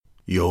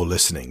You're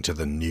listening to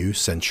the New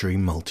Century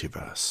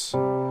Multiverse.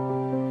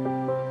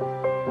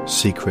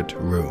 Secret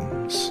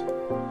Rooms.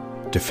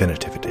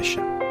 Definitive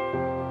Edition.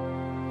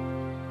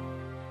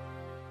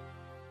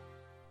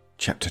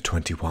 Chapter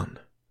 21.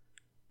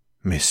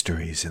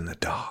 Mysteries in the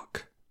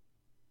Dark.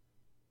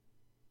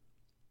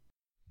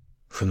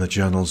 From the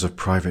journals of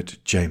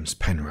Private James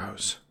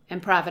Penrose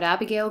and Private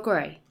Abigail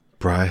Gray.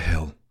 Briar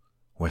Hill,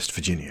 West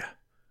Virginia,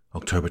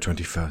 October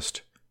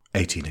 21st,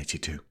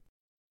 1882.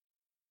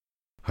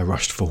 I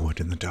rushed forward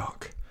in the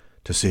dark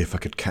to see if I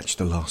could catch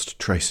the last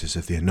traces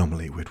of the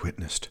anomaly we'd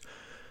witnessed,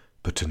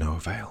 but to no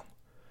avail.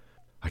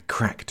 I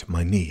cracked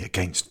my knee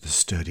against the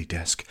sturdy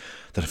desk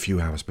that a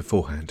few hours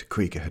beforehand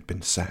Krieger had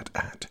been sat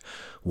at,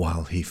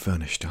 while he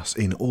furnished us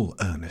in all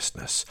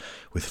earnestness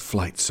with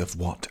flights of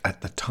what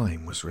at the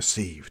time was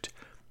received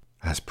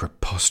as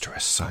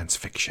preposterous science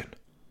fiction.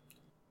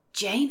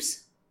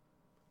 James?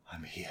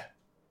 I'm here.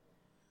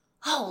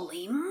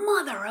 Holy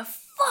mother of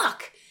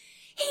fuck!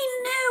 He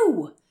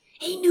knew!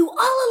 He knew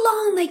all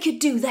along they could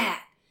do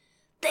that.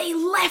 They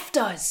left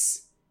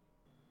us.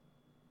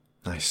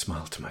 I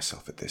smiled to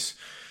myself at this.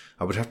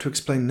 I would have to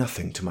explain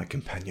nothing to my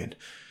companion.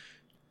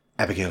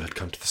 Abigail had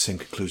come to the same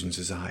conclusions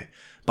as I,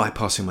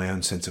 bypassing my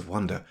own sense of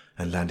wonder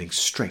and landing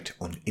straight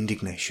on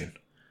indignation.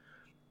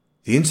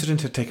 The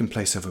incident had taken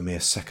place over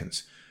mere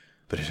seconds,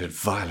 but it had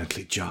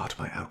violently jarred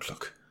my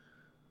outlook.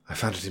 I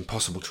found it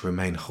impossible to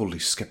remain wholly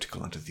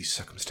sceptical under these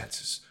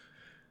circumstances.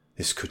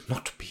 This could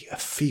not be a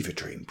fever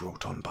dream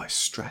brought on by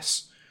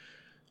stress.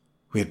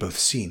 We had both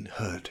seen,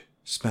 heard,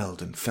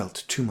 smelled, and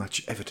felt too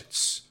much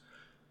evidence.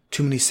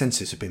 Too many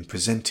senses had been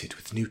presented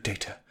with new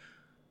data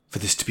for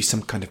this to be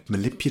some kind of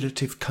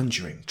manipulative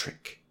conjuring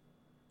trick.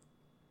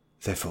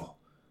 Therefore,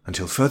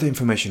 until further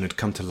information had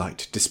come to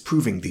light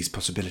disproving these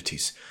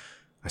possibilities,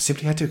 I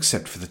simply had to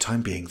accept for the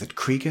time being that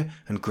Krieger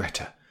and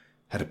Greta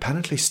had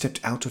apparently stepped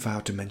out of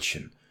our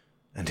dimension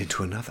and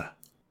into another.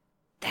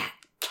 That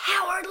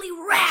cowardly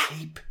rat!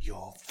 Keep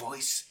your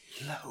voice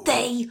low.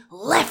 They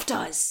left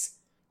us!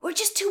 We're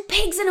just two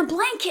pigs in a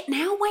blanket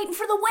now, waiting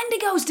for the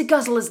Wendigos to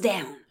guzzle us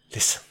down.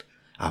 Listen,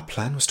 our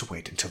plan was to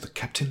wait until the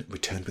captain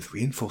returned with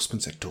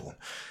reinforcements at dawn.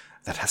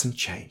 That hasn't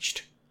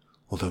changed,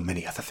 although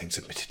many other things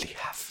admittedly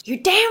have. You're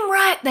damn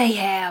right they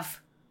have.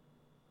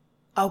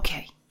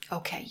 Okay,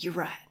 you're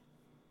right.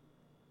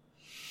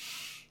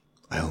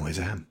 I always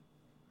am.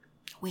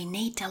 We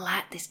need to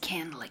light this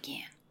candle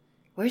again.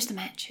 Where's the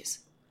matches?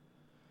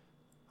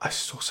 I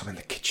saw some in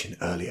the kitchen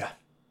earlier.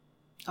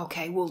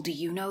 Okay, well, do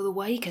you know the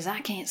way? 'Cause I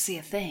can't see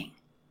a thing.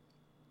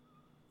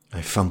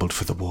 I fumbled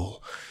for the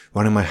wall,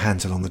 running my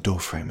hands along the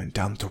doorframe and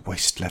down to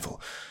waist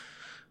level.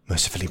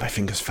 Mercifully, my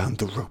fingers found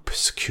the rope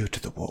secured to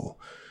the wall.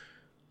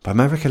 By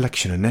my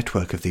recollection, a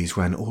network of these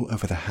ran all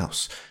over the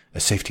house, a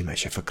safety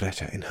measure for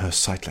Greta in her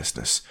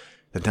sightlessness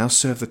that now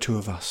served the two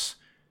of us,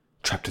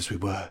 trapped as we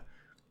were,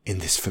 in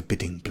this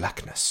forbidding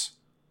blackness.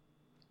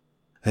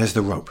 There's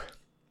the rope.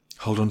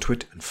 Hold on to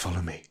it and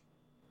follow me.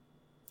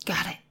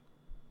 Got it.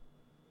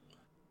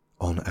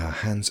 On our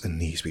hands and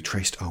knees we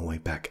traced our way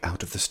back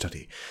out of the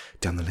study,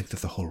 down the length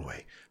of the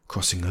hallway,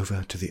 crossing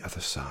over to the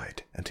other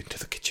side and into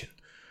the kitchen.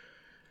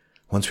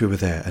 Once we were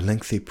there, a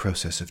lengthy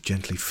process of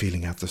gently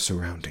feeling out the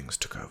surroundings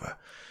took over.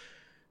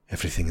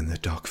 Everything in the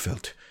dark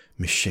felt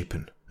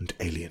misshapen and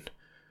alien,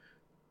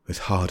 with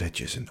hard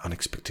edges and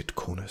unexpected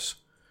corners.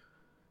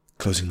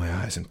 Closing my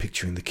eyes and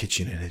picturing the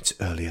kitchen in its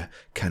earlier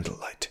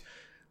candlelight,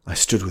 I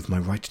stood with my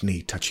right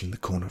knee touching the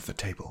corner of the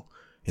table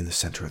in the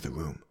center of the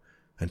room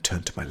and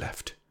turned to my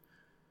left.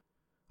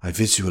 I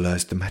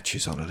visualized the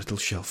matches on a little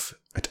shelf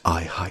at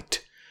eye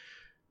height,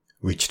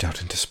 reached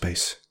out into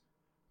space,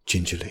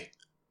 gingerly,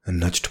 and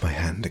nudged my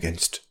hand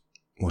against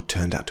what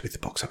turned out to be the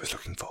box I was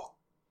looking for.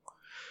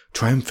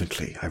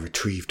 Triumphantly, I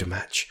retrieved a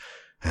match,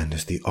 and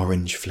as the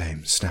orange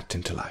flame snapped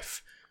into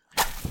life,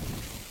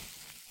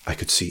 I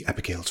could see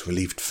Abigail's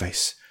relieved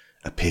face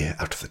appear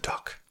out of the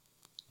dark.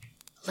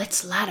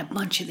 Let's light a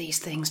bunch of these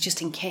things just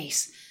in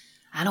case.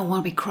 I don't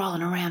want to be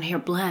crawling around here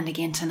blind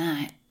again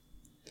tonight.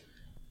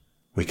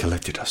 We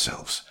collected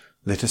ourselves,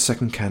 lit a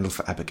second candle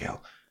for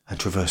Abigail, and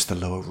traversed the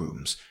lower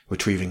rooms,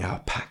 retrieving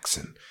our packs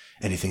and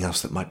anything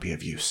else that might be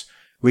of use,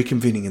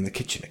 reconvening in the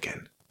kitchen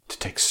again to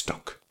take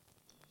stock.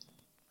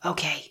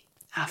 Okay,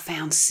 I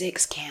found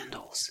 6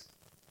 candles.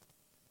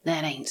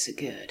 That ain't so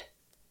good.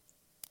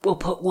 We'll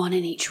put one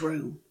in each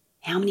room.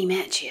 How many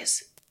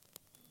matches?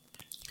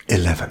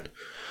 11.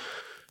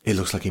 It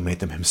looks like he made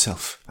them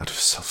himself out of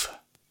sulfur.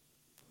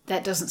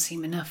 That doesn't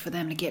seem enough for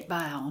them to get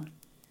by on.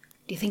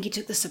 Do you think he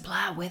took the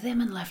supply with him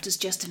and left us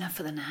just enough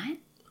for the night?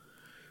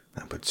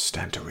 That would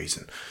stand to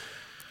reason.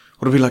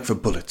 What are we like for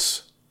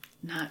bullets?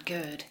 Not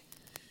good.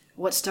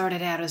 What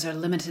started out as our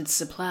limited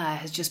supply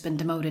has just been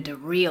demoted to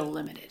real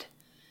limited.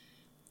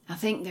 I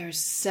think there's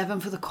 7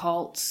 for the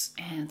Colts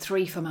and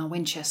 3 for my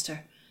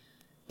Winchester.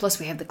 Plus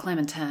we have the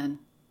Clementine.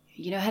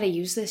 You know how to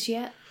use this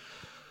yet?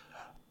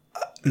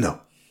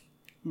 No.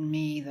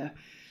 Me either.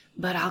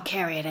 But I'll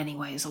carry it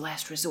anyway as a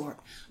last resort.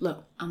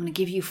 Look, I'm going to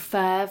give you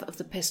 5 of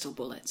the pistol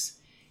bullets.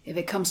 If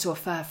it comes to a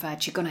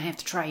firefight, you're going to have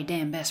to try your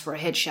damn best for a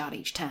headshot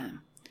each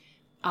time.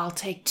 I'll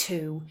take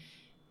 2,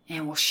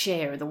 and we'll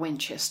share the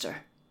Winchester.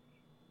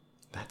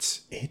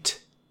 That's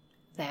it?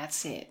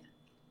 That's it.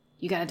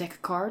 You got a deck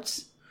of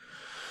cards?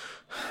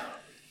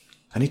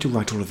 I need to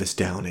write all of this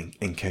down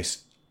in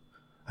case...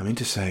 I mean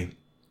to say...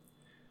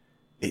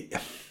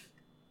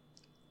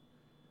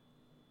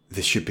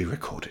 This should be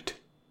recorded.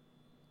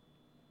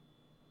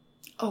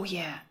 Oh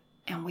yeah,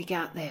 and we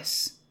got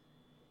this.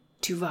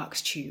 2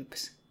 Vox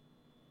tubes.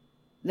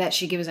 That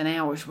should give us an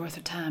hour's worth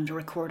of time to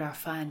record our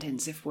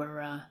findings if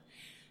we're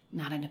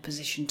not in a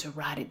position to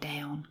write it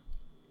down.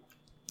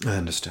 I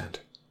understand.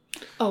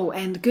 Oh,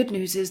 and the good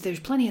news is there's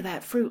plenty of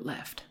that fruit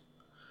left.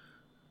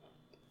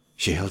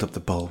 She held up the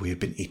bowl we had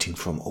been eating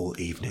from all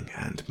evening,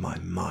 and my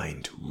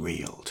mind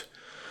reeled.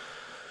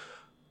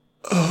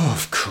 Oh,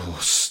 of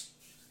course.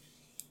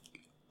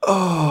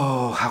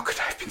 Oh, how could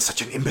I have been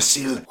such an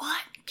imbecile?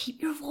 What?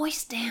 Keep your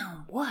voice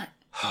down. What?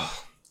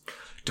 Oh,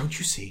 don't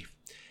you see?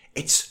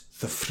 It's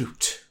the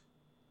fruit.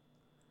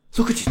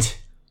 Look at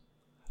it.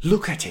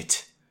 Look at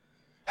it.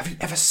 Have you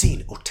ever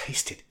seen or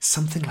tasted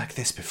something like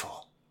this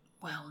before?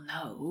 Well,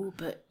 no,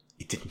 but...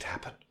 It didn't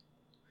happen.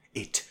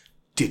 It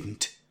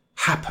didn't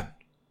happen.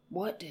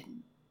 What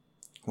didn't?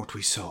 What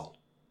we saw.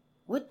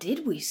 What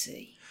did we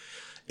see?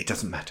 It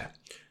doesn't matter.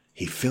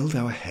 He filled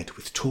our head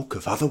with talk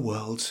of other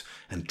worlds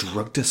and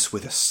drugged us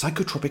with a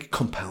psychotropic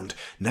compound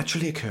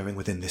naturally occurring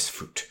within this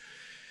fruit.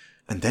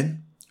 And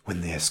then,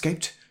 when they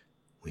escaped,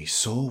 we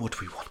saw what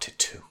we wanted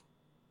to.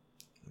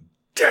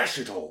 Dash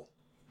it all!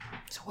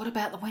 So what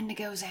about the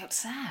Wendigos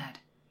outside?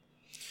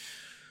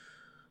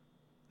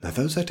 Now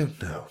those I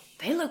don't know.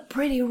 They look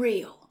pretty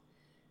real.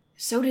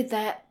 So did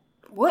that...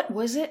 What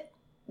was it?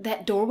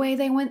 That doorway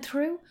they went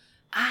through?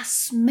 I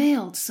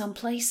smelled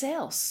someplace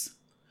else.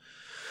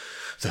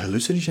 The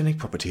hallucinogenic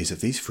properties of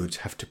these fruits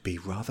have to be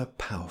rather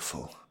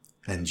powerful,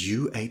 and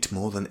you ate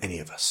more than any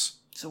of us.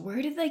 So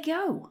where did they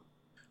go?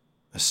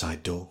 A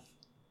side door.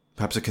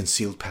 Perhaps a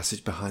concealed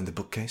passage behind the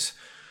bookcase.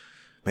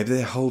 Maybe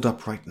they're holed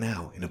up right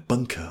now in a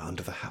bunker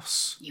under the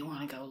house. You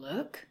want to go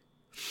look?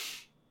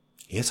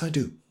 Yes, I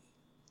do.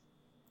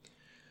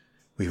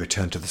 We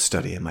returned to the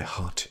study and my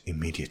heart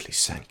immediately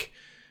sank.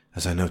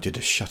 As I noted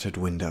a shuttered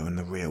window in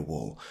the rear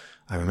wall,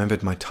 I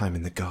remembered my time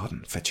in the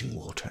garden, fetching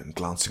water and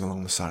glancing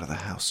along the side of the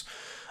house.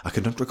 I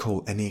could not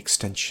recall any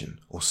extension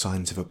or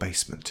signs of a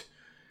basement,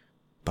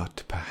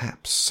 but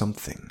perhaps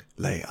something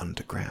lay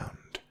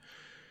underground.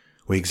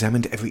 We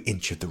examined every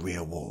inch of the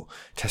rear wall,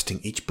 testing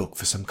each book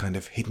for some kind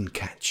of hidden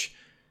catch,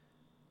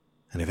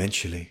 and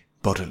eventually,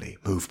 bodily,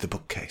 moved the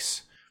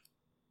bookcase.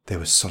 There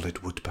was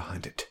solid wood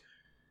behind it.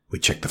 We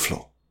checked the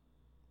floor.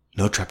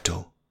 No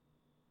trapdoor.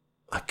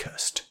 I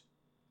cursed.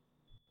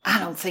 I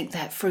don't think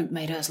that fruit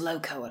made us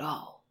loco at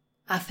all.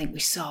 I think we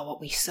saw what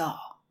we saw.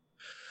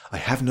 I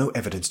have no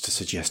evidence to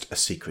suggest a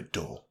secret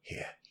door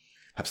here.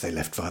 Perhaps they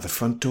left via the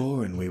front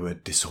door and we were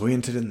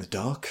disoriented in the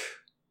dark.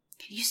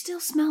 Can you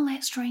still smell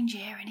that strange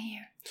air in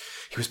here?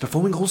 He was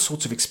performing all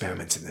sorts of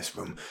experiments in this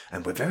room,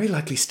 and we're very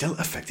likely still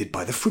affected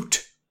by the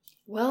fruit.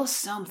 Well,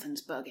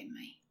 something's bugging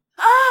me.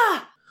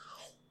 Ah!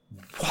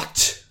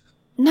 What?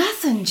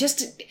 Nothing,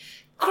 just...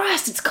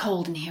 Christ, it's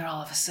cold in here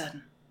all of a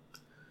sudden.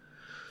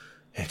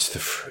 It's the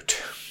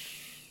fruit.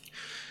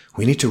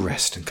 We need to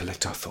rest and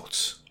collect our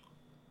thoughts.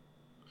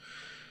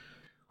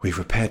 We've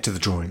repaired to the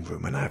drawing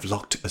room, and I have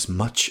locked as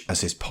much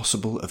as is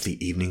possible of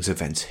the evening's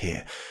events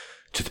here,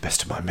 to the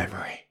best of my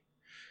memory.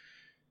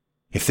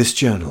 If this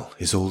journal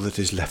is all that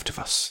is left of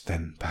us,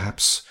 then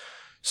perhaps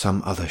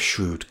some other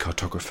shrewd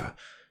cartographer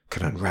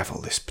can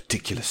unravel this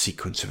particular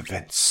sequence of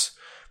events.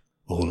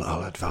 All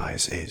I'll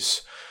advise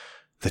is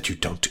that you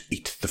don't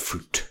eat the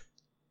fruit.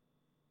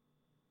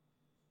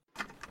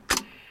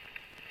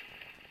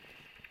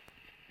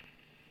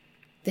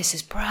 This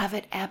is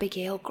Private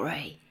Abigail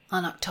Gray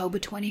on October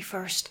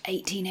 21st,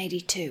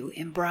 1882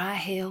 in Briar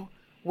Hill,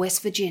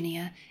 West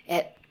Virginia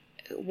at,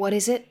 what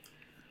is it?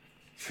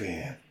 3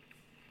 a.m.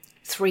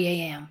 3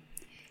 a.m.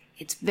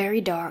 It's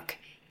very dark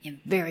and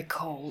very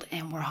cold,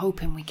 and we're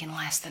hoping we can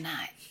last the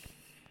night.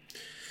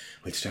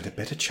 We'd stand a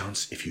better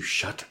chance if you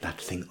shut that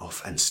thing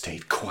off and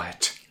stayed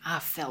quiet.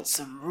 I've felt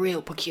some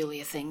real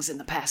peculiar things in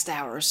the past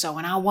hour or so,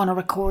 and I want to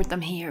record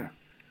them here.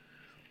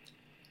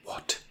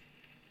 What?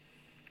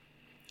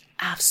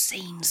 I've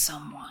seen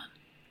someone.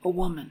 A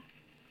woman.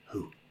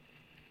 Who?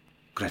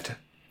 Greta?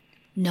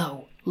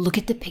 No, look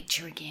at the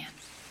picture again.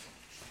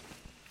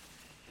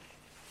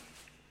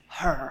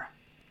 Her.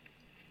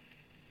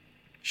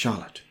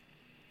 Charlotte?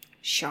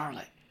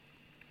 Charlotte.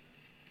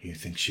 You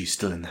think she's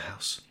still in the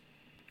house?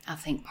 I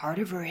think part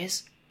of her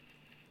is.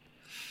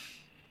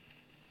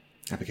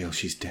 Abigail,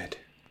 she's dead.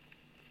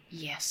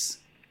 Yes.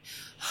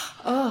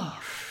 Oh.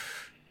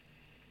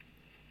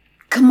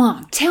 Come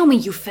on, tell me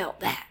you felt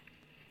that.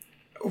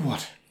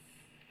 What?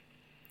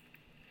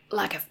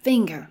 Like a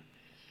finger.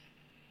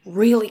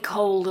 Really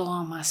cold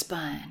along my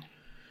spine.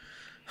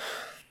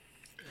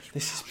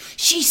 This is...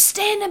 She's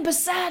standing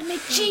beside me.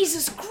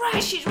 Jesus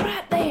Christ, she's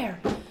right there.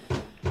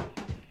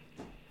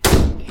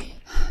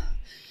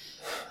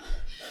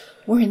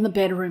 We're in the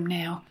bedroom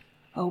now.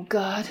 Oh,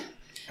 God.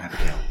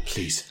 Abigail,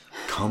 please,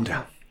 calm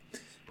down.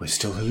 We're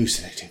still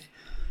hallucinating.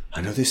 I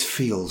know this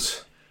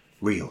feels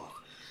real,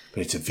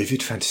 but it's a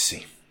vivid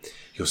fantasy.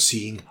 You're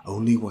seeing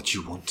only what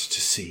you want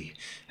to see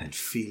and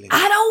feeling...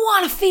 I don't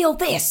want to feel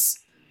this!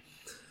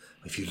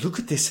 If you look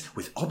at this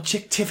with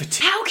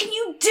objectivity... How can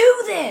you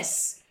do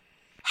this?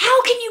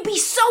 How can you be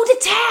so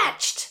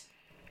detached?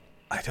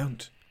 I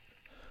don't...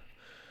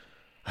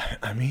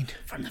 I mean...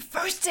 From the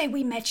first day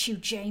we met you,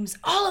 James,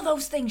 all of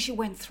those things you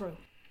went through.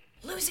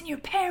 Losing your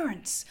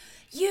parents,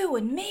 you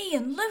and me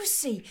and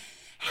Lucy.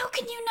 How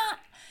can you not...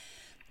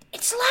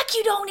 It's like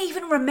you don't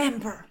even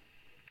remember.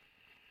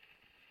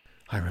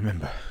 I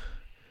remember,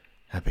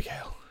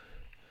 Abigail.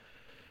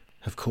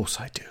 Of course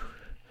I do.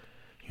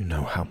 You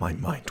know how my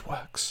mind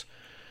works.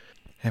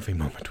 Every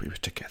moment we were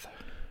together,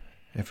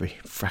 every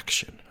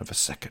fraction of a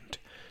second,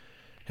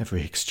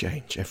 every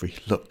exchange, every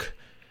look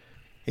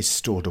is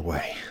stored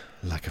away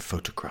like a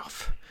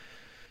photograph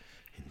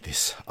in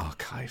this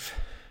archive.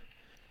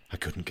 I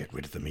couldn't get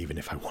rid of them even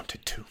if I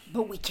wanted to.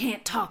 But we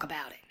can't talk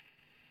about it.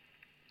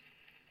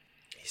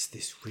 Is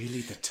this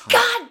really the time?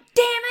 God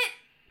damn it!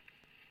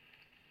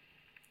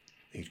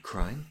 Are you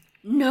crying?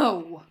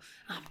 No,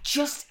 I'm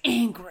just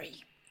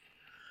angry.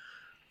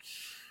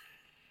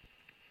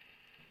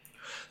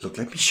 Look,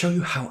 let me show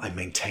you how I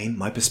maintain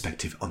my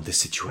perspective on this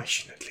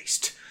situation, at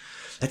least.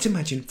 Let's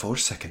imagine for a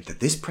second that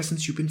this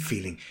presence you've been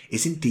feeling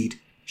is indeed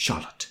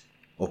Charlotte,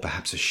 or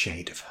perhaps a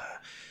shade of her,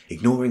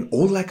 ignoring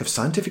all lack of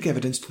scientific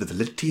evidence to the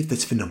validity of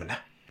this phenomena.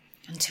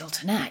 Until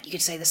tonight, you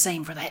could say the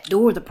same for that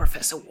door the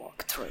professor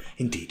walked through.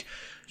 Indeed,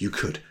 you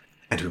could.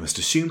 And we must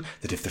assume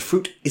that if the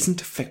fruit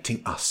isn't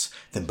affecting us,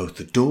 then both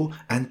the door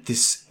and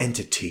this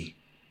entity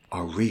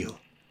are real.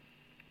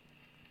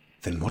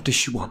 Then what does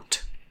she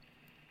want?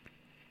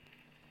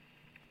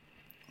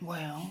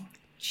 Well,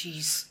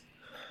 she's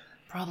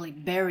probably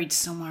buried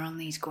somewhere on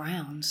these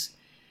grounds.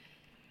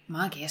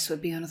 My guess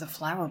would be under the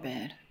flower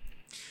bed.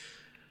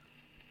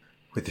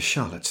 With the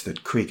Charlottes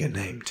that Krieger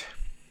named.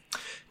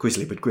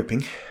 Grisly but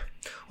gripping.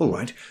 All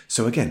right,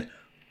 so again,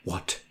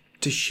 what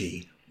does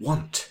she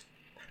want?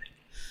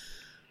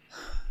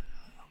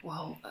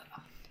 Well,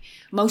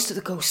 most of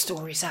the ghost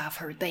stories I've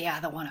heard, they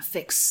either want to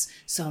fix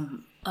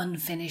some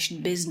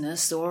unfinished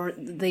business or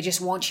they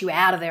just want you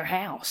out of their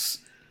house.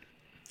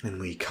 And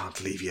we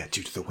can't leave yet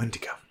due to the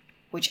Wendigo.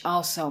 Which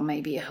also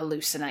may be a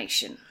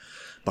hallucination.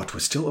 But we're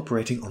still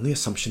operating on the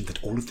assumption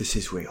that all of this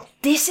is real.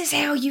 This is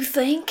how you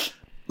think?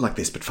 Like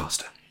this, but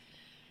faster.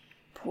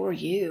 Poor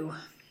you.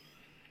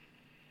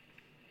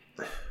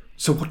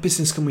 So what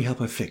business can we help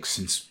her fix,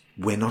 since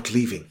we're not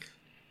leaving?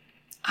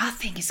 I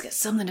think it's got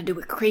something to do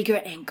with Krieger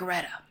and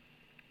Greta.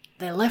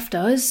 They left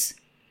us,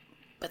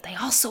 but they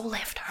also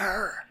left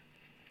her.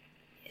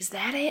 Is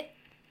that it?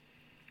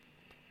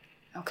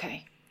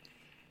 Okay.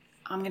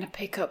 I'm going to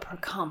pick up her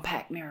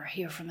compact mirror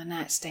here from the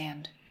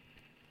nightstand.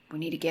 We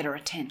need to get her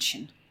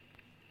attention.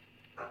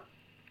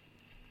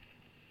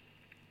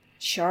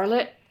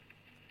 Charlotte?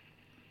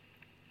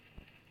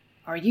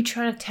 Are you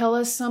trying to tell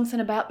us something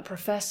about the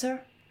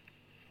professor?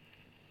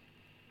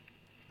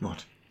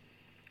 What?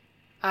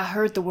 I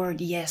heard the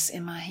word yes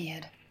in my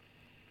head.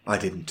 I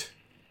didn't.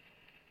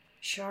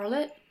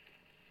 Charlotte?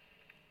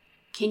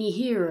 Can you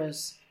hear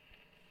us?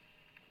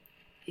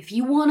 If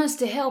you want us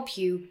to help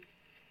you,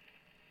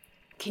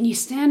 can you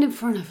stand in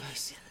front of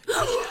us?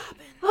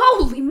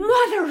 Holy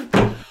Mother!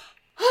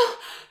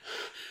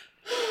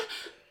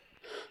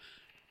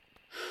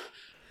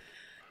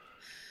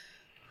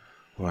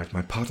 All right,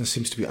 my partner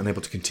seems to be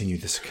unable to continue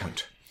this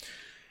account.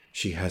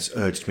 She has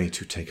urged me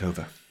to take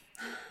over.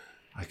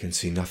 I can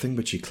see nothing,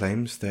 but she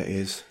claims there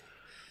is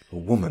a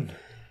woman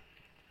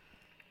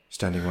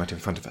standing right in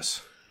front of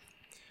us.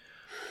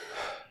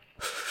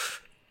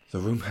 The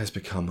room has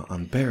become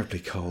unbearably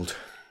cold,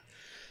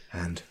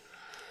 and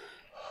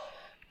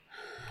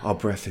our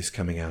breath is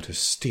coming out as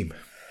steam.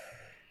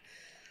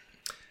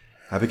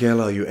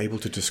 Abigail, are you able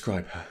to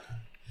describe her?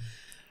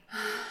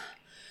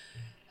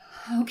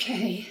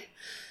 Okay.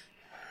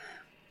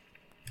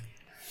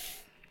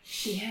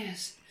 She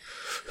has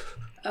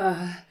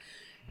a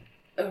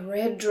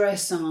red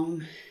dress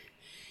on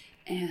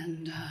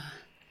and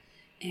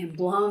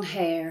blonde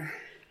hair.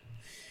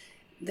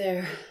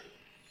 They're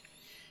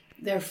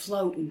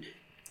floating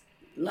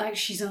like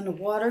she's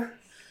underwater.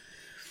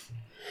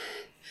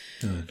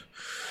 Good.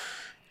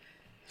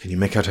 Can you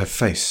make out her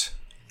face?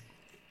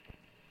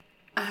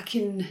 I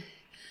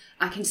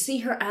can see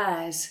her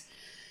eyes.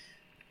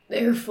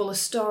 They're full of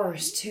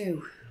stars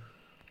too.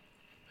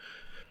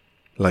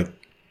 Like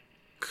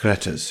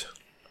Greta's?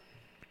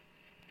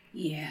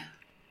 Yeah.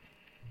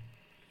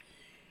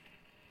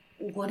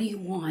 What do you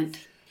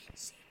want?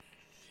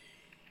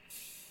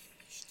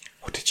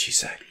 What did she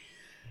say?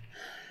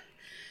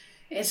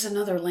 It's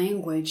another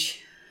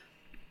language.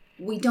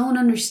 We don't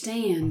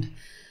understand.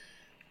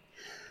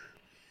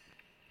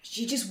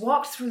 She just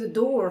walked through the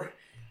door.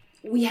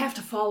 We have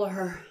to follow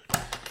her.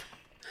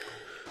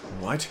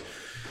 All right.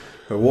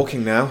 We're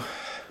walking now.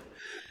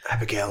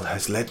 Abigail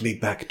has led me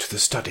back to the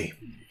study.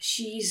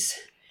 She's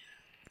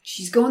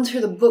going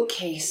through the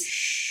bookcase.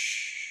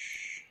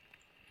 Shh.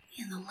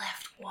 in the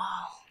left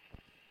wall.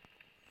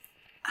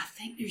 I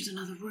think there's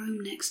another room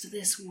next to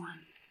this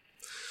one.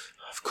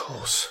 Of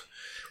course.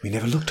 We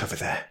never looked over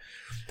there.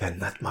 Then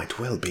that might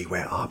well be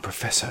where our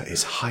professor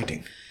is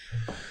hiding.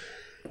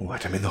 All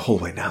right, I'm in the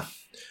hallway now.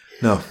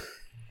 No.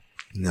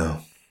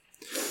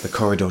 The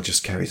corridor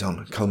just carries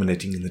on,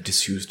 culminating in the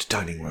disused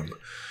dining room.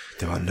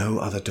 There are no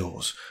other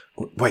doors.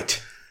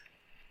 Wait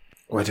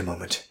a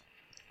moment.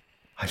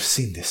 I've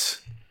seen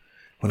this.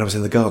 When I was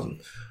in the garden,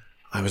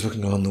 I was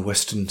looking along the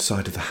western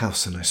side of the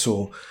house and I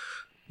saw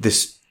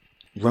this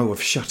row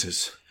of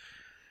shutters.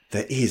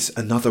 There is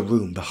another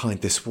room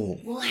behind this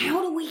wall. Well,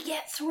 how do we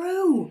get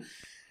through?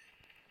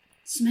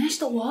 Smash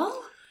the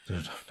wall? No,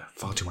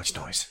 far too much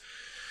noise.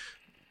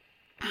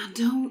 I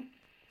don't...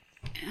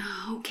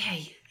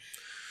 Okay.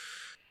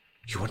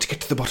 You want to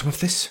get to the bottom of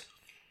this?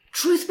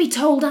 Truth be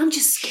told, I'm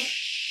just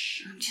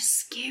scared. I'm just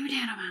scared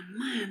out of my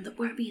mind that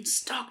we're being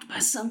stalked by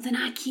something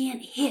I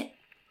can't hit.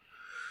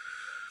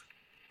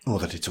 Or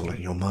that it's all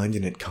in your mind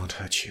and it can't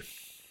hurt you.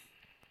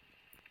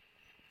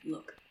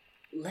 Look,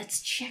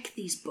 let's check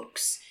these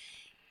books.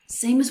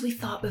 Same as we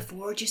thought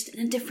before, just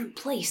in a different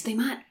place. They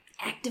might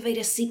activate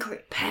a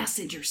secret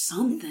passage or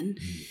something.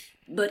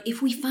 But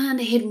if we find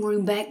a hidden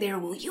room back there,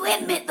 will you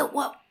admit that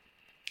what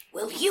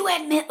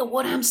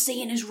I'm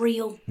seeing is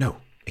real? No,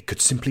 it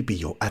could simply be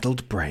your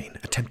addled brain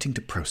attempting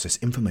to process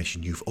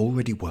information you've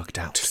already worked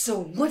out. So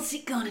what's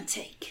it gonna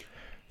take?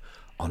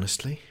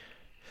 Honestly,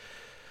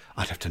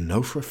 I'd have to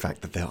know for a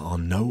fact that there are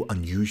no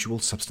unusual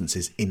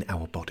substances in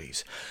our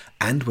bodies,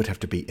 and would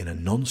have to be in a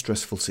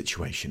non-stressful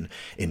situation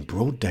in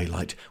broad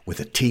daylight with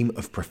a team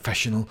of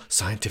professional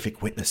scientific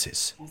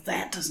witnesses. Well,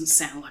 that doesn't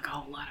sound like a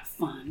whole lot of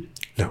fun.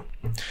 No,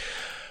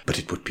 but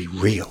it would be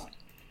real.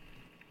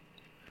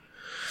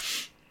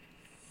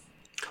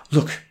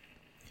 Look,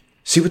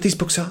 see what these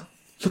books are?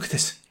 Look at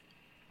this.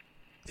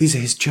 These are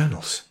his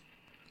journals.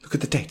 Look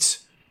at the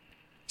dates.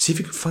 See if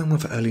you can find one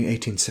for early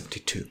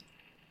 1872.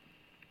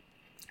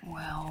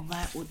 Well,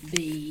 that would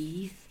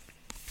be...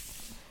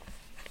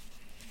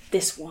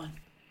 this one.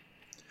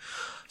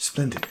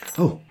 Splendid.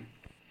 Oh,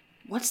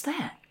 What's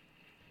that?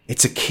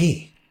 it's a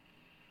key.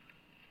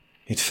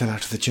 It fell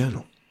out of the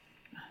journal.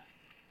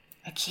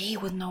 A key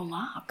with no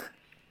lock.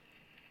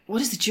 What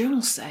does the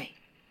journal say?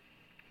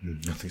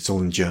 Nothing, it's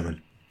all in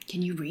German.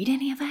 Can you read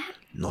any of that?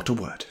 Not a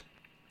word.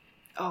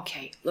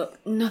 Okay, look,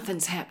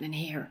 nothing's happening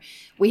here.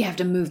 We have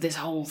to move this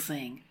whole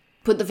thing.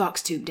 Put the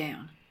Vox tube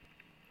down.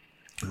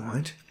 All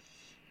right.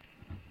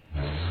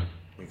 Here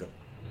we go.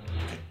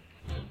 Okay.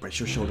 Brace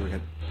your shoulder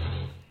again.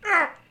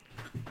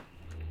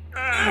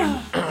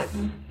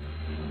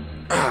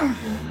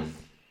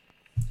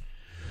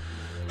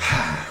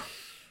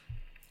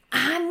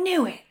 I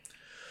knew it!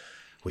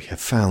 We have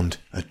found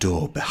a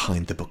door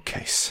behind the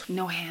bookcase.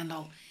 No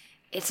handle.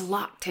 It's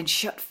locked and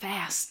shut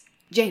fast.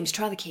 James,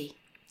 try the key.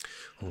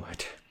 All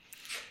right.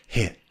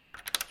 Here.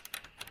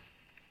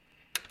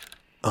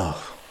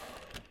 Oh.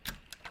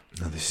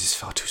 No, this is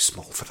far too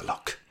small for the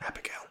lock,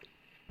 Abigail.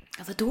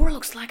 The door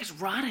looks like it's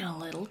rotting a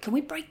little. Can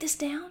we break this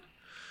down?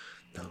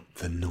 No,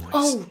 the noise.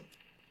 Oh,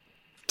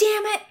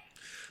 damn it!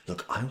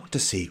 Look, I want to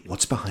see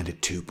what's behind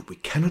it too, but we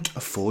cannot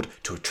afford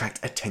to attract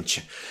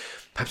attention.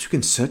 Perhaps we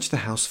can search the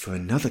house for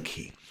another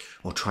key,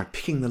 or try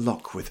picking the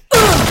lock with...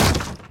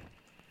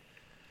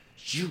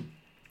 You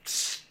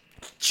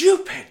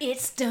stupid!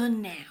 It's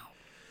done now.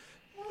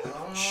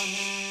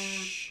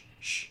 Shh.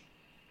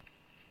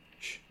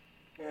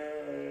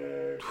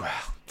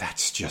 Well,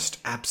 that's just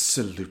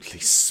absolutely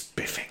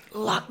spiffing.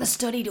 Lock the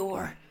study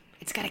door.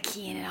 It's got a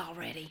key in it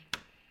already.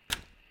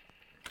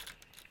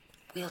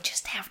 We'll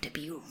just have to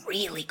be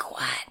really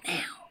quiet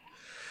now.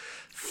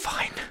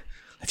 Fine.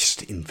 Let's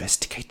just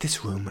investigate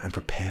this room and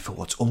prepare for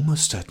what's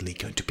almost certainly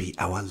going to be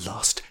our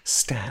last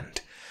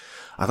stand.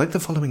 I'd like the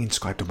following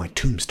inscribed on my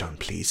tombstone,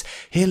 please.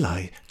 Here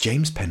lie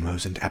James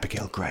Penrose and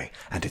Abigail Gray,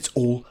 and it's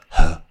all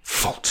her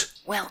fault.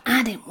 Well,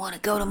 I didn't want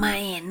to go to my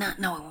end not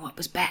knowing what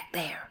was back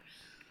there.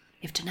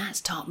 If tonight's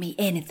taught me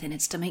anything,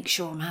 it's to make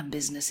sure my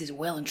business is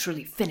well and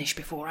truly finished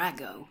before I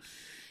go.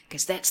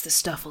 'Cause that's the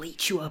stuff will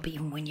eat you up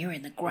even when you're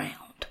in the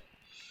ground.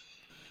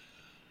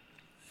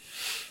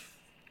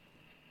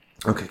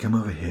 Okay, come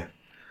over here.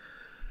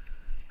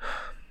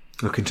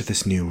 Look into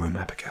this new room,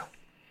 Abigail.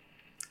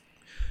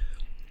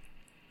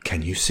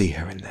 Can you see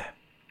her in there?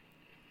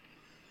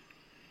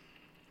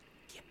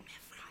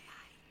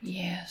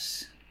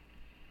 Yes.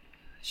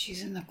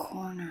 She's in the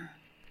corner.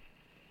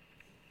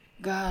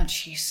 God,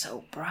 she's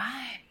so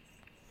bright.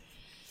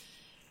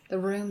 The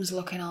room's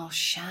looking all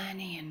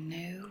shiny and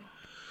new.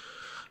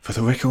 For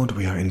the record,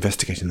 we are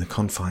investigating the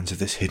confines of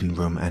this hidden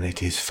room, and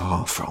it is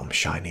far from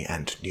shiny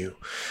and new.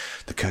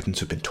 The curtains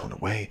have been torn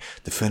away,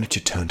 the furniture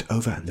turned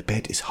over, and the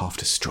bed is half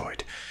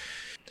destroyed.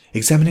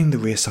 Examining the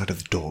rear side of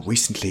the door,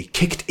 recently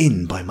kicked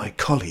in by my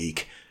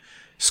colleague,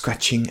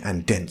 scratching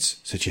and dents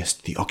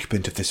suggest the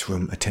occupant of this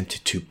room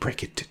attempted to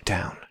break it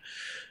down,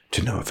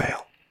 to no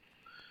avail.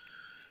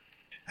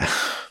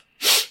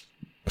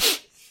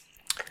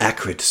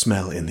 Acrid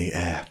smell in the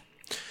air.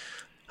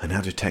 I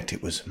now detect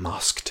it was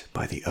masked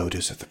by the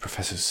odours of the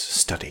professor's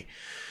study.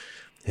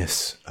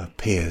 This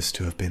appears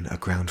to have been a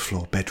ground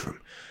floor bedroom,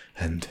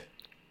 and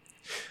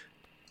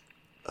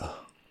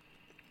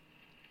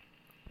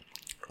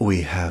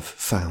we have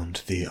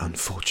found the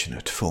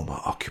unfortunate former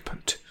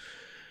occupant.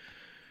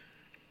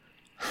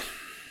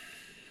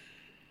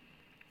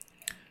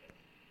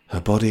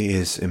 Her body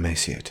is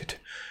emaciated,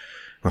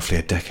 roughly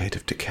a decade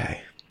of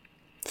decay.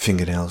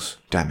 Fingernails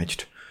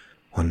damaged,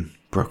 one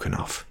broken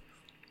off.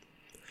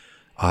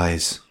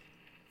 Eyes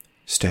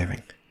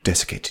staring,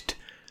 desiccated,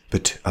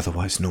 but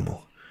otherwise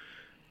normal.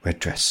 Red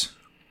dress,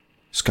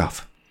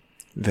 scarf,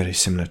 very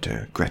similar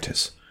to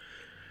Greta's.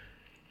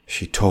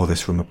 She tore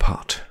this room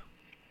apart.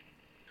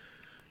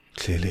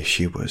 Clearly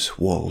she was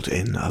walled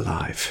in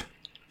alive.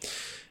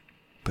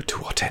 But to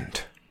what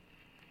end?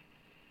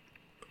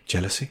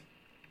 Jealousy?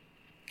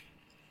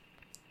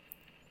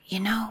 You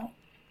know,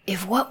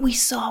 if what we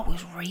saw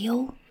was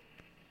real,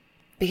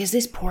 because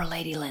this poor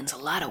lady lends a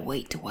lot of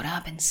weight to what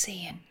I've been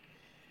seeing,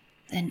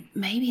 then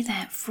maybe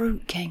that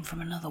fruit came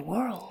from another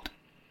world.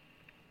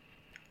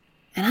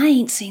 And I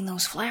ain't seen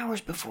those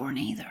flowers before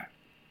neither.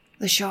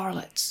 The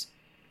Charlottes.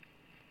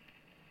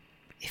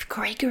 If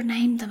Krieger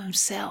named them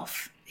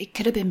himself, it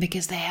could have been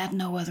because they had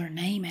no other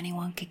name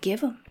anyone could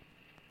give them.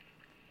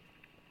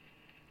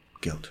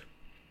 Guilt.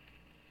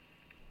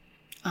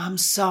 I'm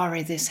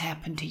sorry this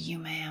happened to you,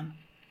 ma'am.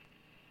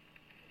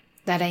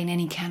 That ain't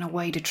any kind of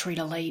way to treat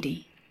a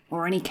lady,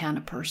 or any kind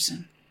of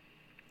person.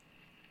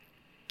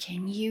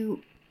 Can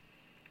you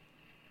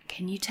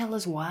tell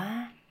us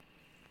why?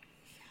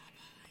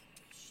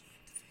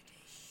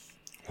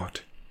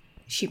 What?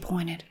 She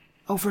pointed.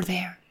 Over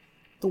there.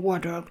 The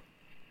wardrobe.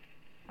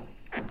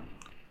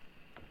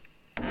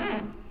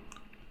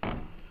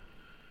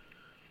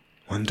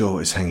 One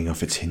door is hanging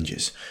off its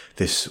hinges.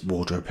 This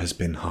wardrobe has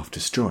been half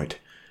destroyed.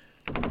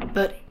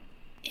 But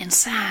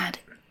inside,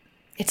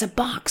 it's a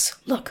box.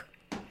 Look.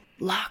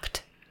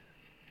 Locked.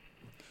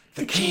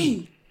 The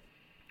key!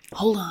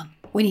 Hold on.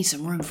 We need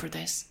some room for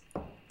this.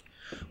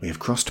 We have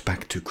crossed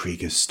back to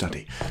Krieger's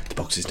study. The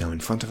box is now in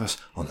front of us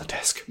on the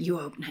desk. You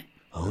open it.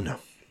 Oh no.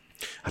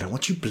 I don't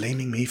want you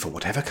blaming me for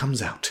whatever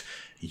comes out.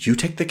 You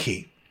take the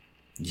key.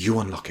 You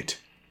unlock it.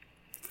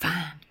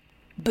 Fine.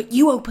 But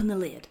you open the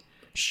lid.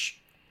 Shh.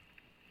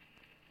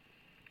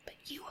 But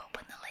you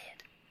open the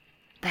lid.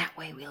 That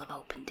way we'll have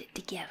opened it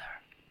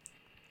together.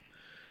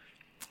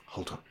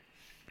 Hold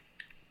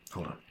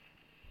on.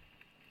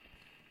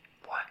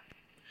 What?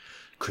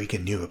 Krieger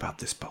knew about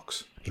this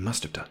box. He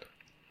must have done.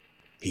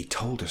 He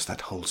told us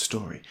that whole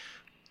story.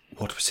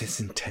 What was his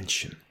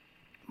intention?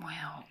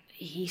 Well,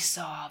 he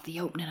saw the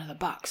opening of the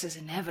box as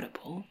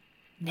inevitable,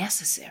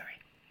 necessary.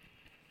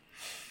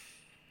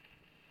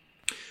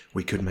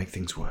 We could make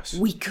things worse.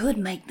 We could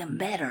make them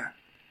better.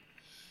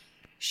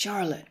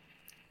 Charlotte,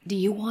 do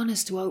you want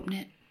us to open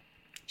it?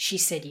 She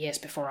said yes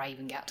before I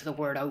even got to the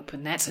word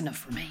open. That's enough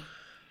for me.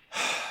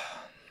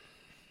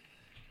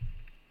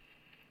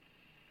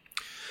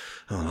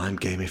 Oh, I'm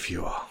game if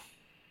you are.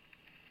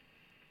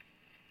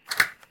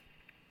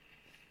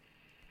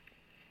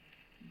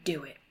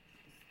 Do it.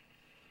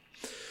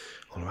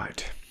 All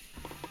right.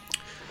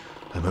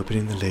 I'm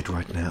opening the lid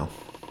right now.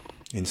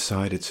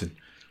 Inside, it's an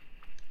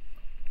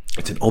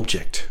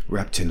object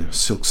wrapped in a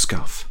silk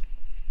scarf.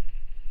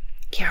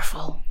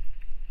 Careful.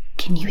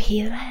 Can you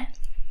hear that?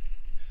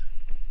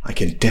 I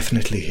can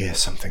definitely hear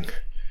something.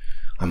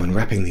 I'm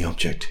unwrapping the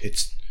object.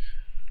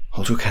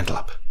 Hold your candle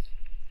up.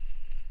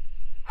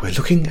 We're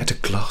looking at a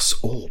glass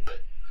orb,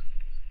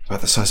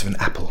 about the size of an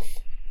apple.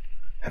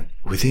 And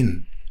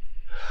within...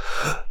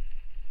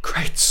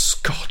 Great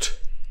Scott!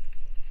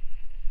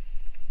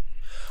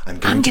 I'm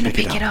going to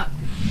pick it up.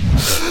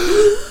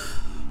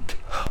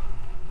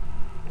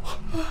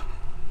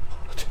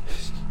 What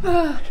is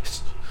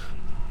this?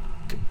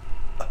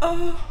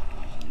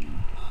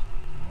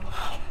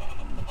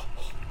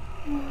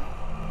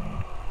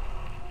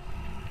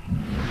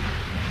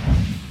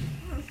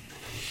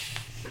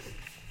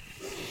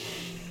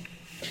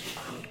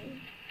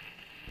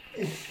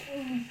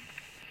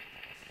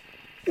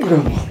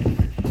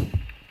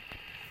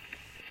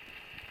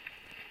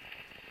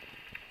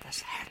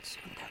 Das Herz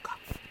und der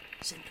Kopf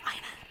sind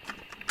eine.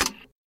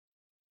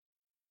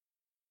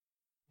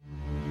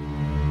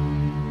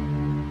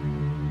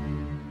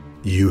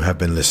 You have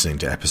been listening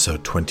to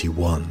episode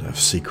 21 of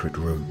Secret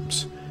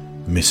Rooms,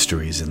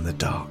 Mysteries in the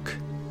Dark,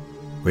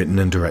 written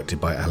and directed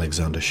by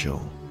Alexander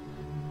Shaw.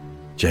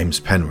 James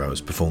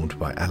Penrose performed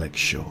by Alex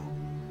Shaw.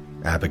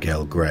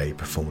 Abigail Gray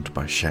performed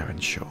by Sharon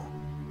Shaw.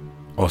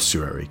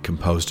 Ossuary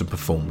composed and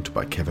performed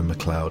by Kevin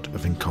MacLeod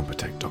of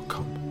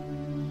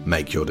Incompetech.com.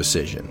 Make Your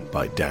Decision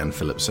by Dan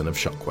Phillipson of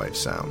Shockwave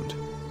Sound.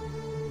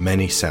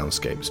 Many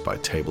soundscapes by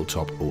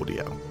Tabletop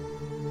Audio.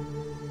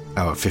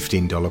 Our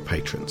 $15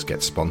 patrons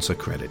get sponsor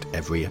credit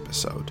every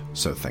episode,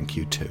 so thank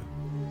you too.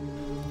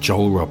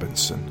 Joel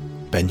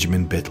Robinson,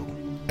 Benjamin Biddle,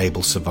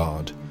 Abel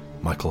Savard,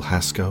 Michael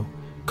Haskell,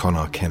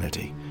 Connor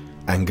Kennedy,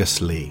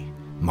 Angus Lee,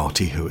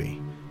 Marty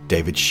Huey,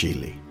 David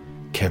Shealy,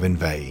 Kevin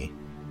Veigh,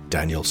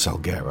 Daniel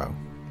Salguero,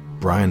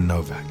 Brian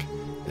Novak,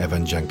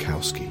 Evan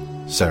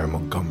Jankowski, Sarah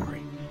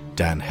Montgomery,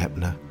 Dan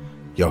Hepner,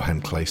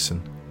 Johan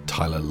Clayson,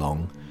 Tyler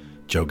Long,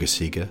 Joe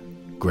Gasiga,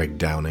 Greg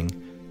Downing,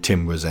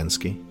 Tim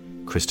Rosensky,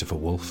 Christopher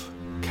Wolfe,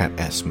 Kat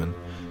Essman,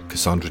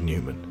 Cassandra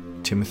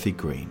Newman, Timothy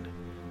Green,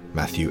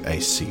 Matthew A.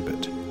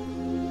 Siebert,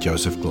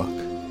 Joseph Gluck,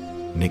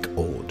 Nick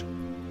Ord,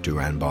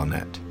 Duran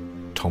Barnett,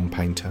 Tom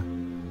Painter,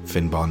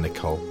 Finbar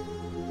Nicole,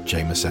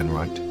 Jameis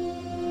Enright,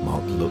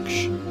 Mark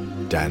Luksch,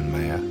 Dan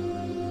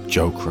Mayer,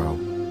 Joe Crow,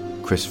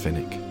 Chris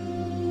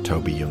Finnick,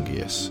 Toby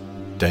Jungius,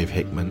 Dave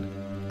Hickman,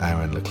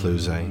 Aaron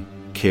Lecluse,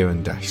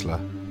 Kieran Dashler,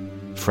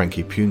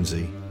 Frankie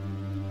Punzi,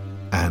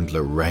 and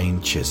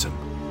Lorraine Chisholm.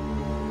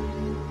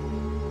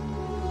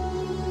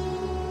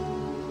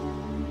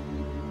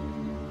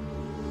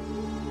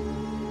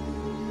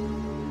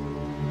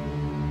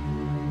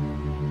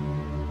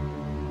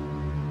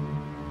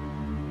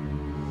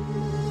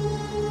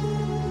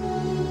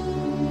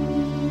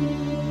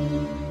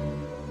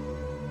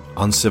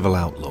 Uncivil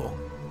Outlaw,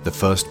 the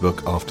first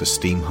book after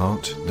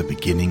Steamheart, the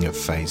beginning of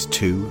Phase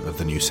 2 of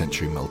the New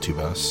Century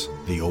Multiverse,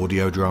 the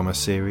audio drama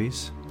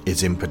series,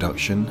 is in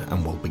production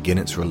and will begin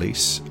its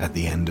release at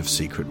the end of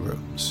Secret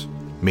Rooms.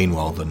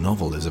 Meanwhile, the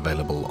novel is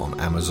available on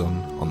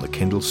Amazon, on the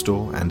Kindle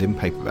store, and in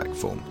paperback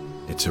form.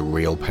 It's a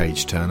real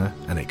page-turner,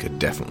 and it could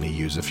definitely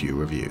use a few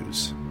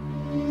reviews.